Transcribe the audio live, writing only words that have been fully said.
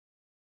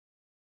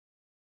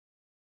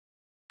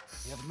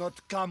You have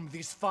not come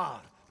this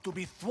far to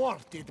be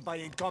thwarted by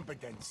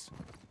incompetence.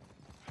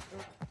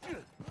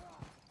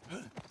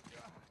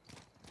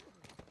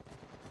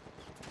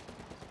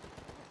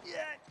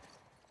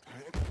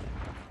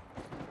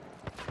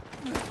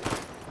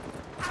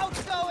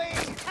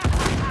 Outgoing!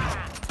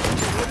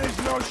 There is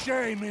no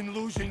shame in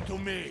losing to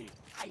me.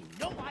 I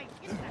know I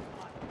hit that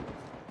one.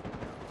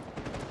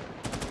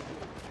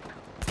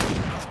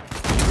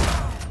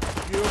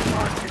 You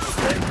can't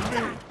escape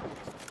me.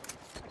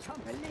 I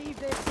can't believe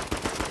this.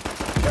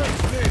 Take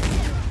this.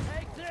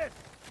 Take this.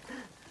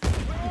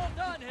 We're all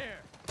done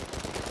here.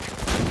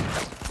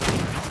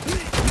 You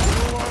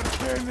are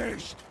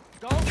finished.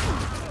 Don't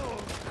move.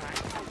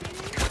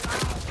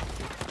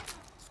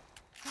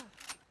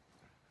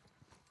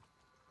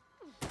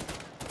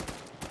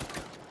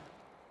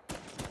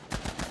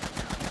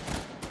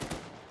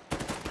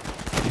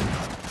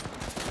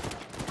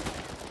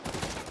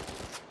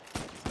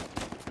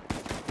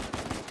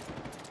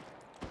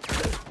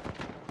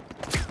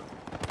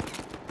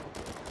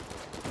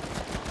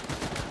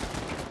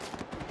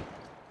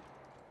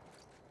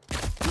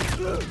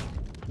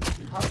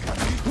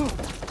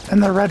 In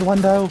the red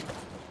window.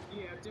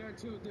 Yeah,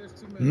 there's too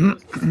many. Yeah,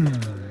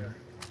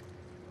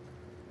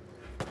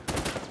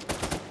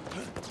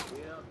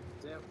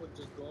 that would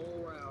just go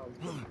around.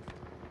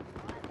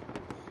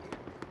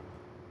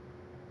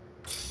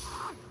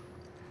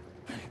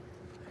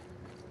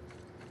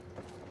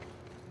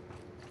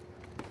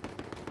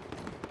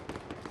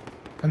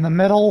 In the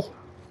middle.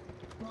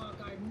 Fuck,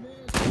 I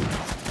missed.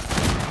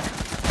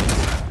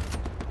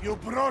 You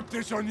brought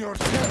this on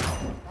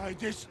yourself. I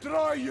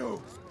destroy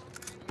you.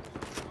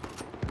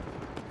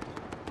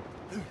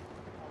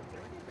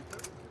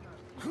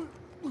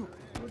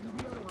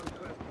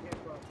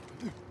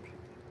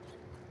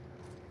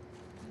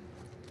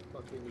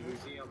 Fucking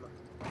museum.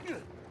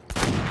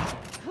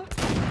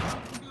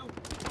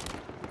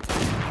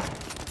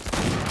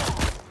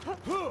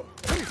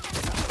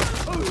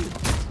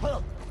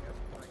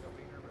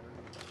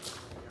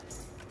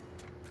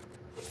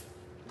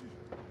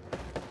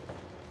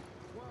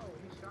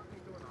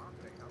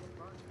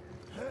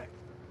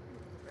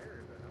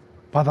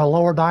 By the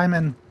lower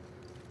diamond.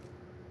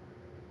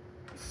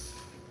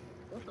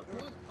 What the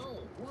fuck?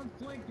 Oh, one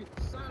flank is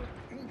silent.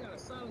 He got a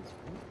silence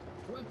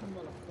weapon,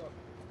 motherfucker.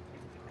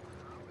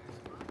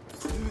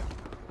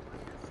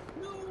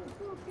 No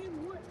fucking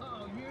way.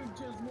 Oh, you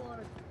just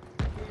wanted.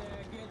 Yeah,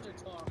 get your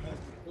talk, you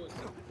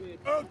pussy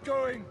bitch.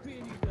 Outgoing.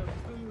 Pity the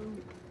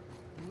food.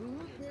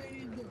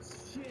 Pity the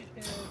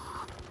shithead.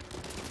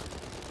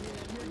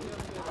 Yeah, you're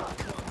gonna get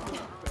fucked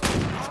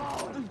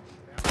up.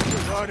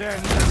 Your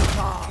end is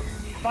far.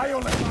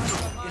 Violence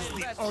is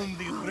the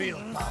only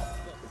real power.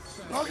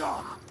 Bug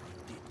off.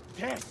 The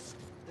test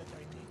that I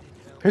needed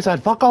help. He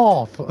said, fuck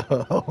off.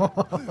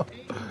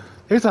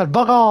 He said,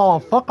 fuck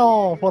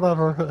off,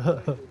 whatever.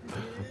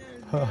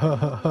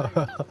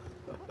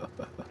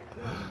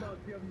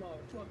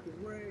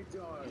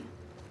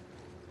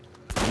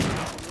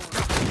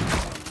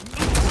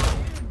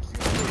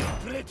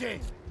 Pretty.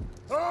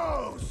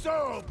 Oh,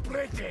 so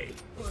pretty.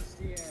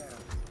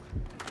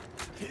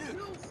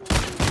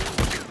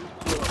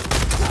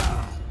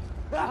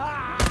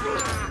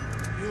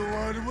 You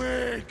are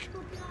weak.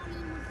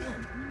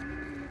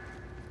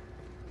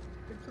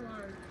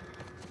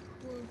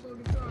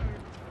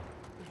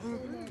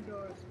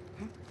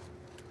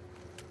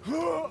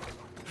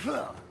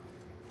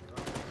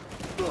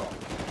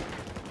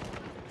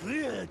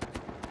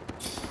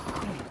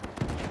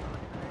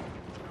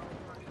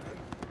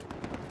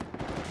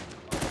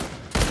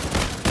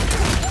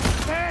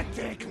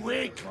 Pathetic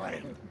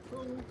weakling.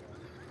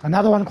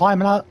 Another one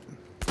climbing up.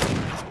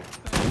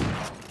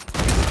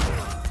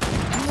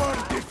 You are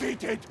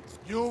defeated.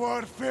 You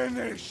are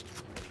finished.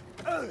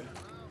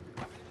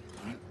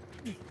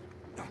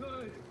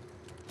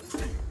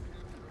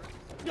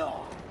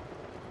 No.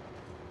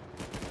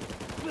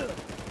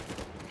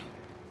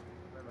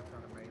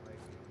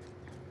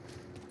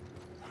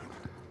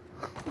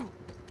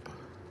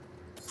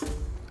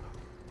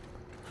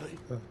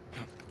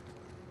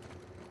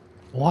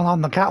 One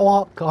on the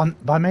catwalk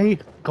by me,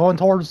 going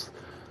towards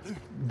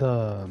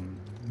the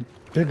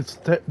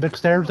big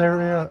stairs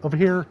area over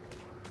here.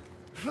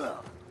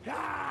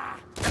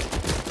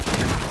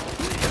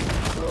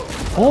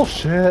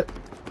 Bullshit!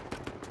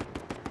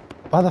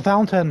 By the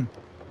fountain.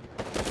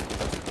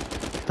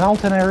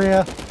 Fountain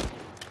area.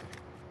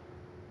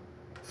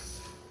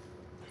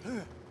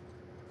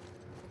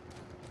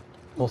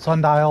 Well,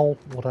 sundial,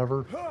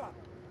 whatever.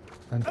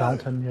 And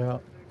fountain, yeah.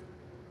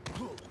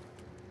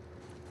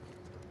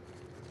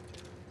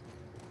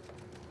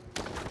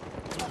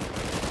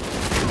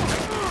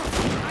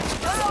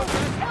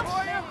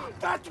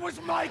 That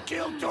was my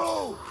kill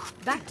too!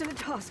 Back to the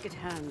task at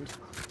hand.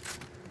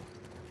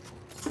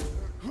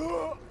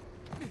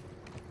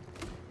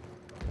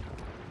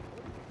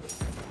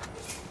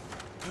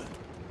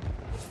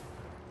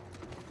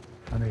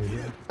 I need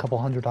a couple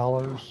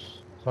 $100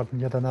 so I can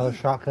get another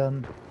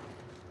shotgun.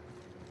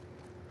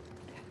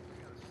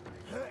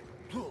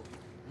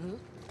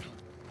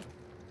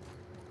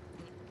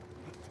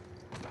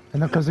 In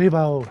the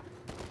gazebo.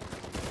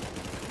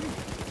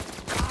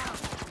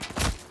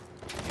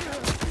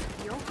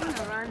 You're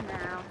gonna run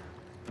now.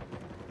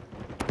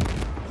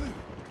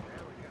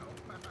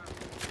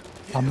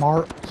 I'm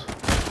marked.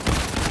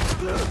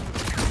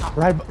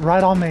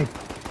 Right on me.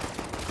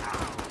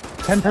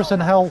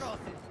 10% health.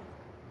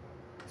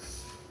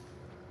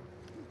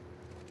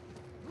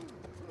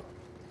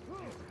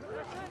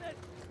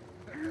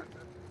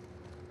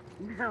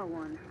 No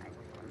one hides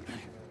from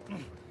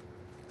me.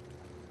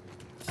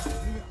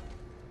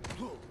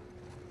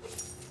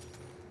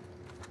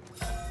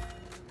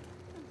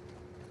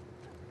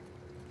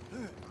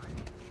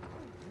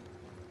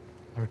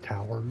 They're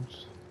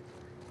cowards.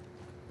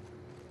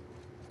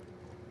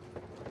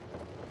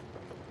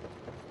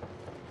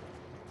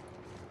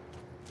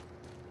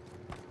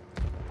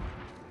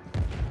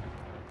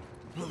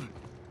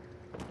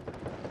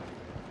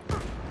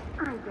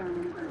 I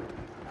don't know.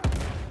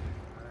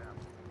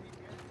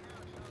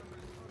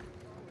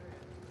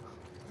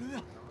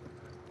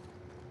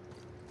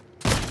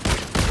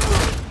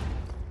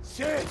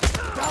 Sit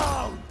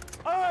down!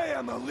 I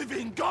am a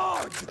living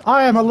god!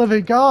 I am a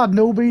living god,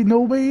 no bead,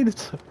 no bead.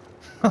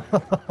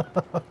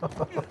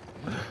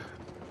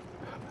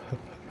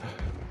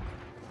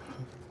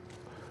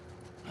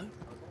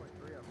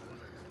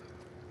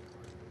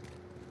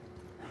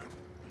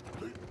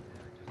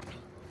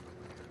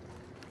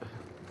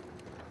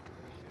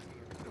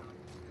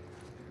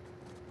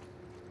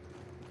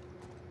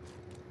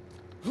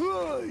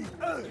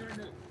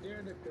 They're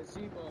in the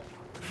gazebo.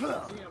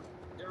 See them.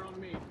 They're on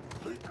me.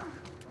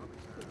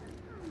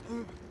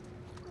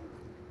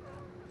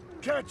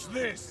 Catch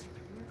this!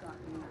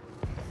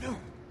 You're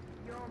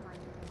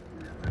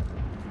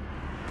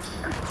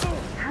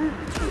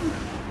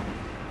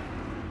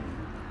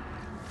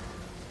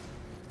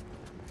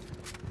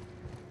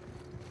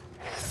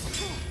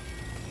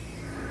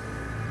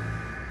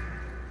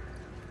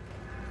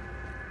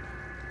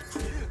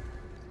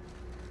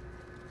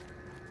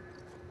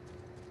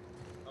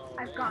Oh,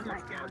 I've man, got I my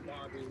just target.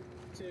 Bobby,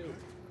 too.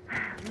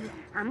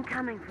 I'm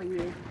coming for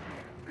you.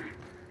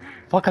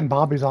 Fucking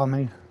Bobby's on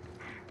me.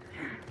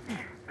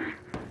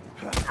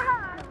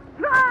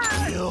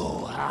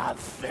 You have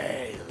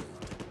failed.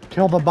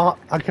 Kill the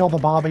I killed the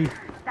Bobby.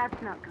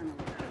 That's not gonna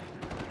work.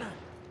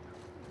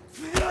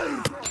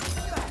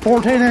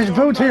 14-inch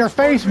boot to your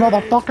face,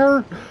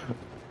 motherfucker!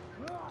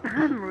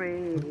 I'm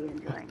really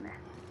enjoying this.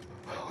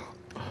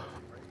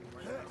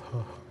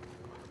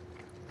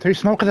 So you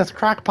smoking this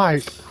crack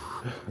pipe?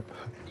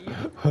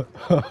 I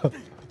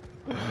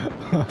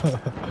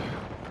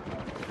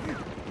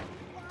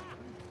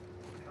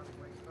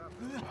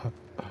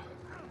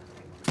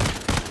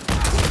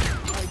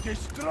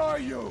destroy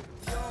you!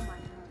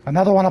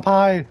 Another one up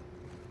high.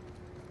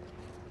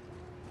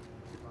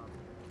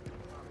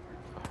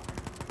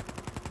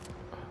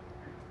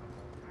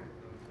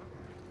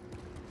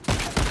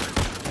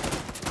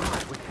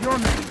 Your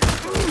name!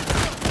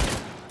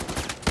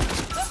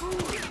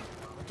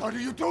 What are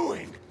you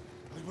doing?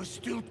 I was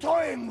still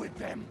toying with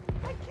them.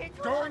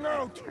 Going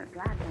out! We're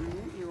glad to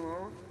meet you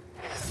all.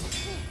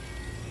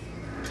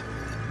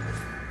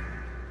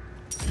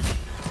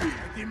 I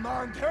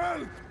demand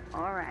help!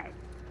 All right.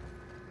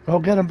 Go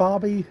get him,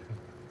 Bobby.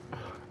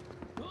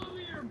 Come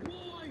here,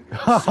 boy!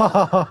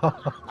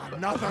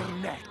 Another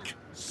neck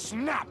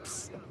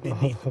snaps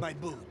beneath my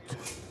boot.